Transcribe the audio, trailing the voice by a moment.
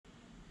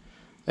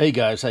Hey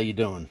guys, how you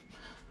doing?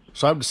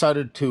 So I've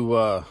decided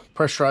to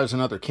pressurize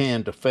another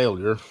can to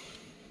failure,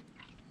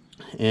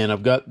 and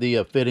I've got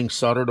the fitting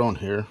soldered on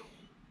here.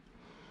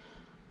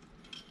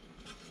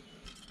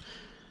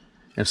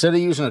 Instead of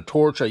using a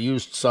torch, I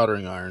used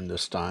soldering iron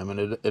this time,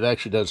 and it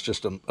actually does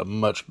just a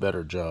much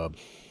better job.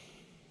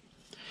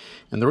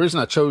 And the reason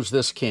I chose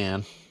this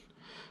can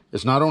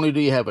is not only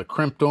do you have a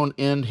crimped on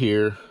end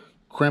here,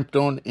 crimped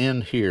on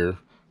end here,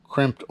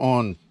 crimped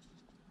on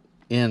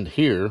end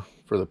here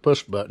for the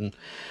push button,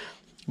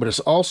 but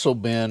it's also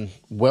been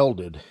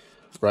welded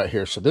right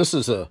here. So this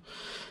is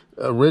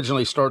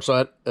originally starts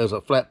out as a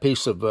flat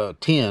piece of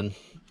tin.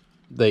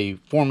 They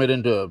form it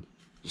into a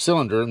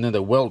cylinder and then they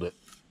weld it.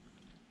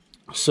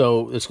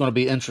 So it's going to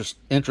be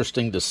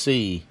interesting to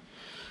see,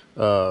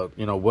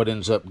 what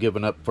ends up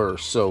giving up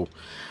first. So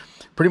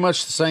pretty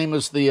much the same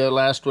as the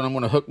last one. I'm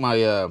going to hook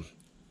my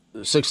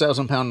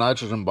 6,000 pound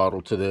nitrogen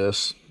bottle to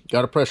this.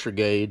 Got a pressure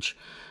gauge.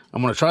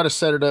 I'm going to try to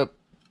set it up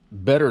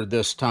better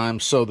this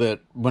time so that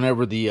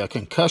whenever the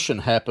concussion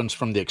happens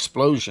from the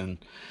explosion,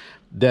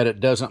 that it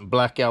doesn't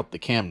black out the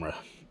camera.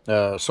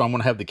 So I'm going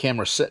to have the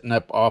camera sitting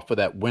up off of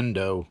that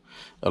window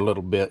a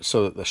little bit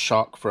so that the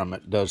shock from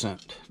it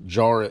doesn't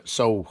jar it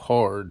so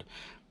hard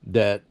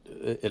that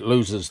it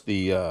loses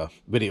the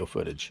video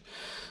footage.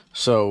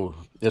 So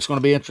it's going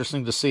to be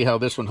interesting to see how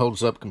this one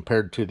holds up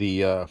compared to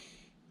the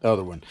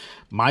other one.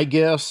 My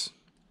guess,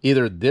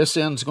 either this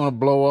end's going to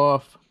blow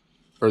off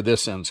or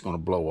this end's going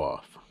to blow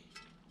off.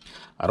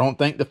 I don't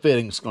think the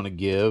fitting's going to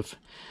give.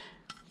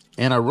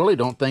 And I really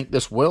don't think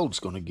this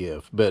weld's going to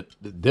give, but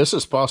this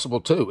is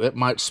possible too. It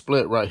might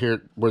split right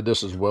here where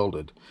this is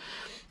welded.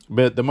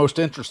 But the most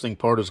interesting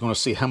part is going to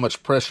see how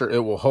much pressure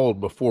it will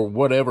hold before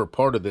whatever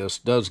part of this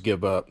does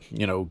give up,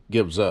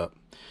 gives up.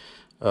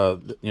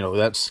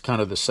 That's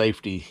kind of the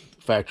safety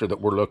factor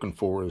that we're looking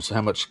for, is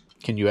how much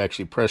can you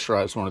actually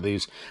pressurize one of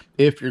these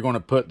if you're going to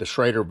put the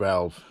Schrader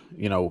valve,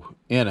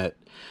 in it.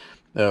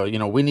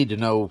 We need to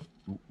know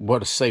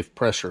what a safe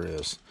pressure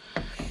is.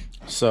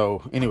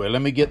 So anyway,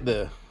 let me get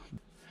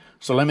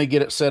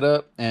it set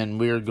up, and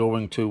we're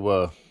going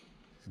to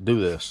do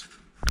this.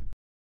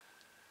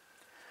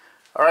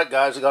 All right,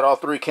 guys, I got all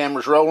three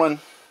cameras rolling.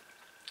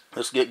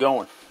 Let's get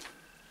going.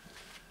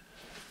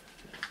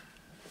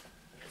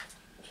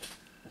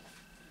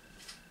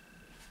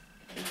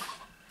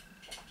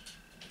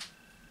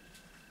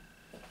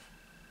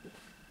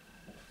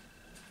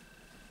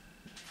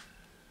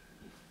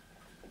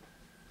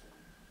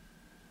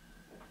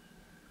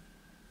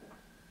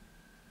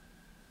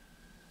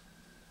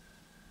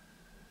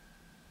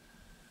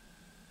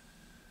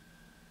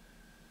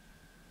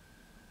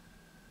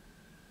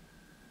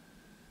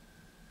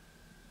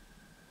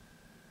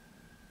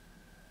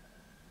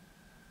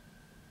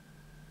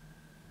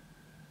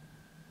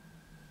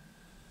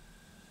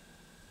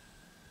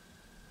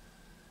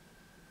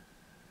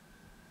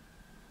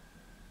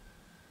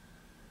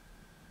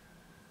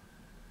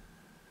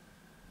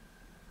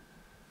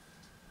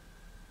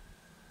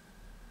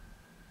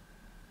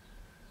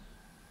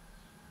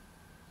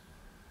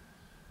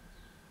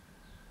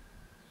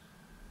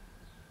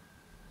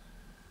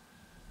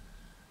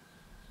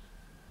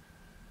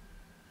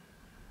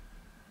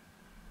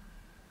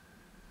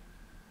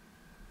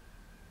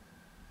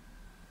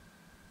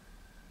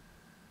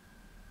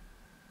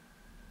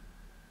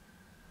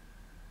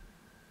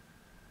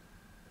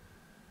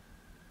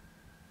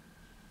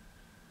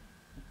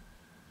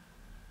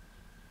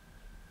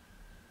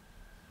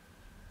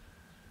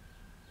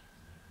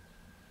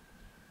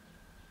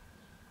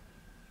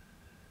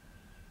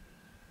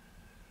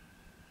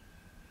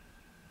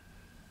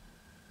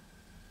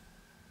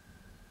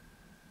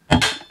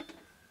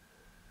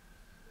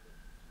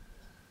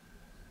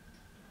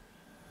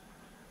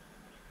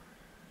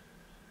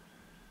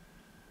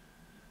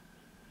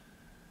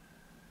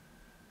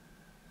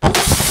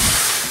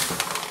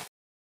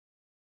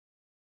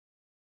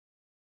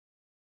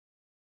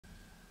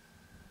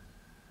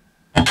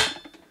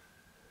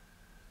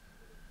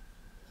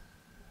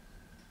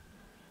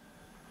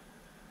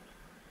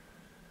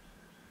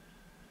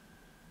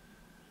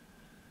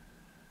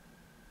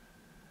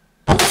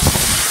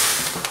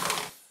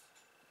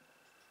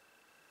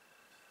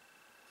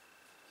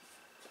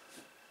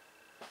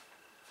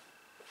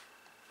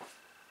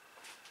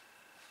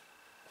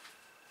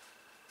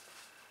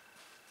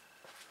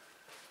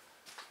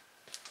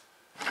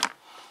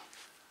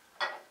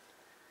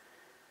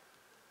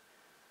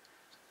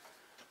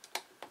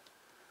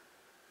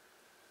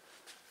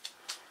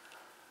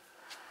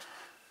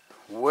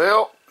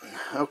 Well,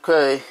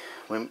 okay.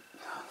 I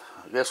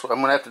guess I'm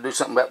going to have to do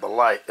something about the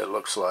light, it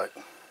looks like.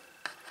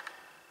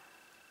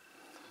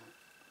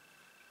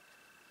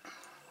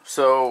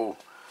 So,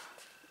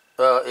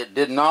 it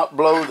did not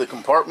blow the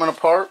compartment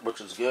apart,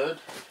 which is good.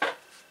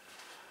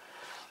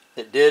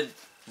 It did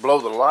blow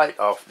the light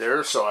off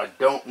there, so I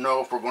don't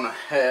know if we're going to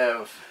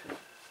have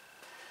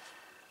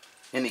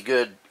any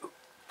good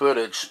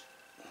footage.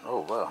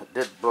 Oh, wow. It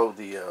did blow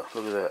the,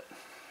 look at that.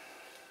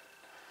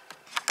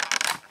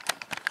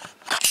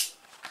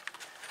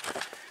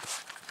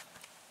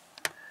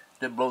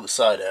 did blow the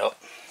side out.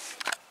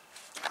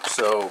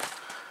 So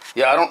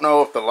yeah, I don't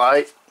know if the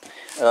light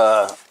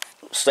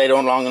stayed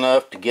on long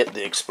enough to get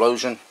the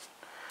explosion,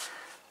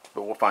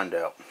 but we'll find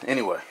out.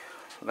 Anyway,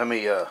 let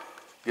me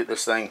get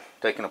this thing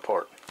taken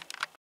apart.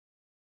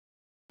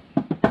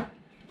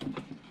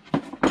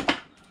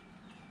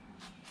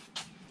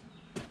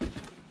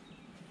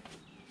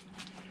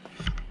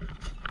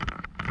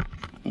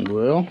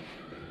 Well,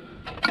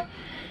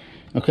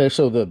 okay,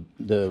 so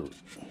the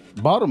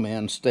bottom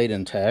end stayed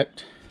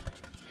intact,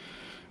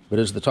 but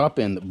it's the top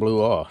end that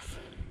blew off.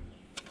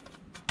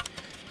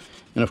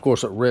 And of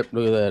course it ripped,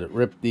 look at that, it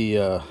ripped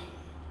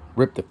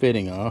the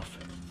fitting off.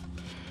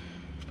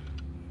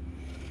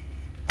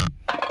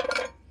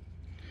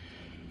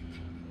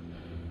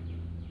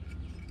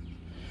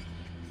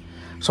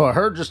 So I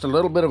heard just a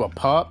little bit of a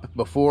pop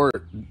before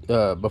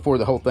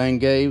the whole thing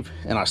gave,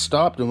 and I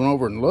stopped and went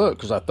over and looked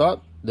because I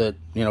thought that,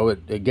 you know,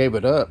 it gave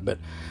it up, but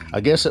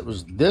I guess it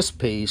was this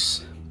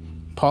piece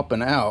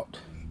popping out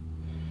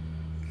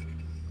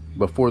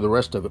before the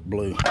rest of it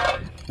blew.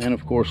 And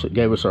of course it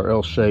gave us our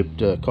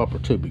L-shaped copper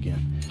tube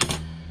again.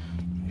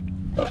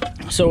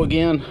 So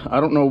again, I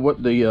don't know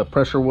what the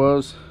pressure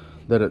was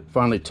that it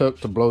finally took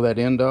to blow that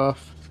end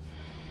off,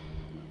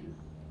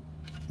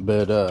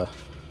 but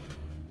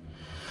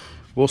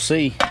we'll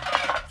see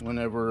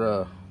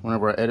whenever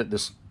I edit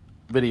this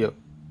video.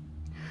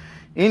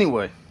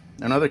 Anyway,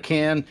 another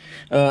can.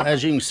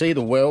 As you can see,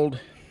 the weld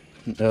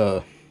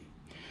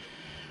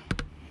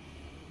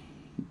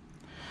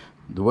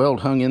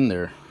hung in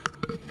there.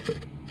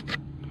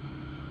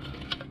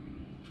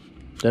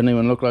 Doesn't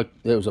even look like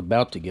it was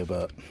about to give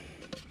up.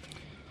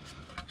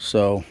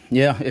 So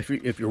yeah, if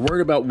you're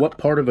worried about what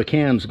part of a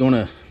can's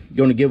gonna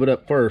give it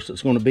up first,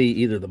 it's going to be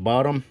either the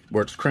bottom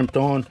where it's crimped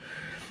on,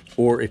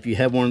 or if you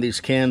have one of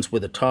these cans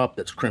with a top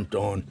that's crimped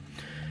on,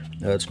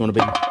 it's going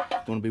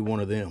to be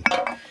one of them.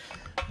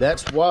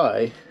 That's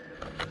why,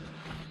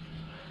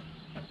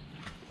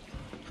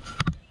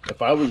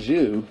 if I was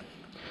you,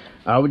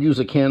 I would use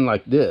a can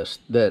like this,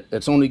 that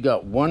it's only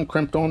got one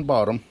crimped on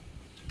bottom,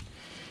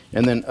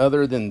 and then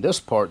other than this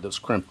part that's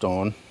crimped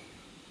on,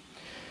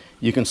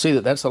 you can see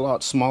that that's a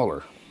lot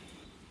smaller.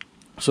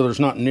 So there's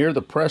not near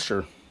the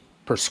pressure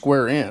per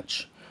square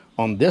inch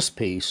on this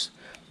piece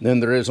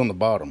than there is on the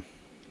bottom.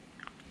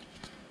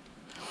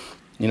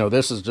 You know,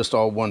 this is just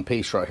all one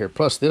piece right here.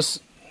 Plus this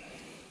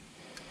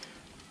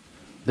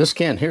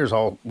can here is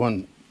all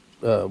one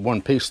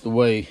piece the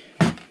way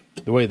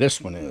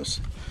this one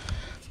is.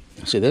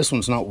 See, this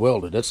one's not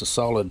welded. It's a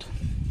solid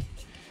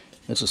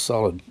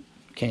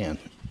can.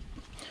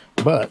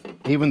 But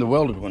even the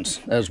welded ones,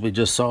 as we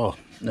just saw,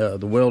 the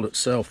weld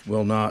itself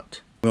will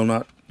not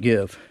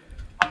give.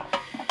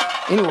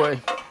 Anyway,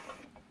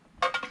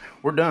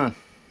 we're done.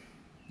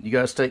 You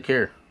guys take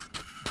care.